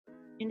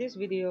In this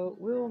video,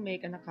 we will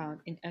make an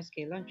account in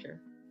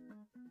SKLAUNCHER.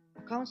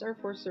 Accounts are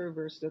for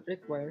servers that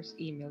requires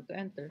email to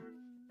enter.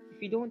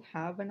 If you don't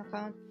have an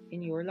account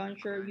in your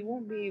launcher, you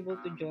won't be able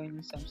to join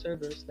in some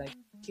servers like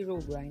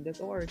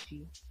herobrine.org.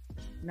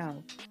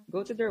 Now,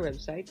 go to their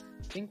website,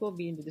 link will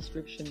be in the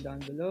description down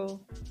below.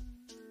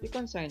 Click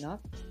on sign up.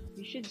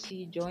 You should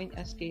see join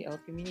SKL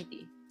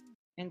community.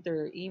 Enter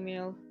your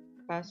email,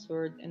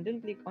 password, and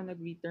then click on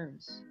agree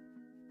terms.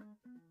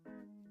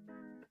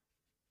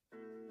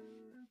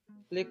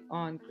 Click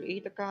on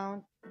create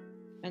account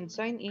and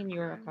sign in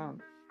your account.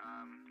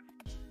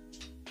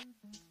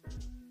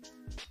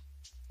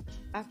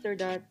 After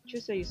that,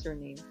 choose a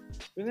username.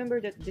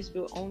 Remember that this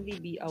will only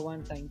be a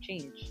one-time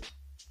change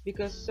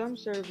because some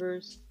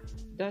servers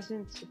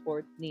doesn't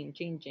support name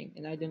changing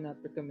and I do not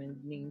recommend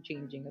name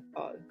changing at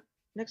all.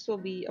 Next will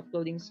be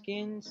uploading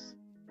skins,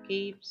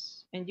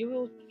 capes, and you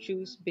will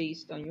choose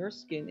based on your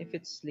skin if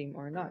it's slim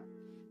or not.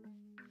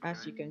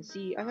 As you can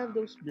see, I have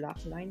those black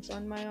lines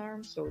on my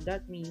arm, so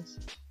that means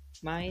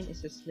mine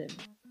is a slim.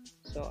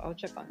 So I'll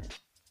check on it.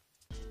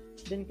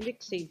 Then click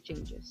Save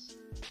Changes.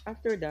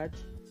 After that,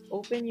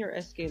 open your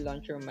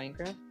SKLauncher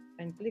Minecraft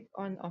and click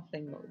on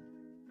Offline Mode.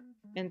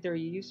 Enter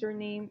your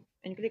username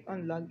and click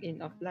on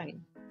Login Offline.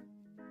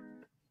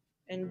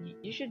 And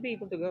you should be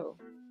able to go.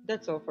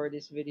 That's all for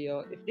this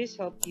video. If this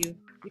helped you,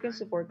 you can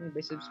support me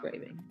by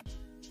subscribing.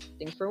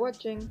 Thanks for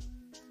watching!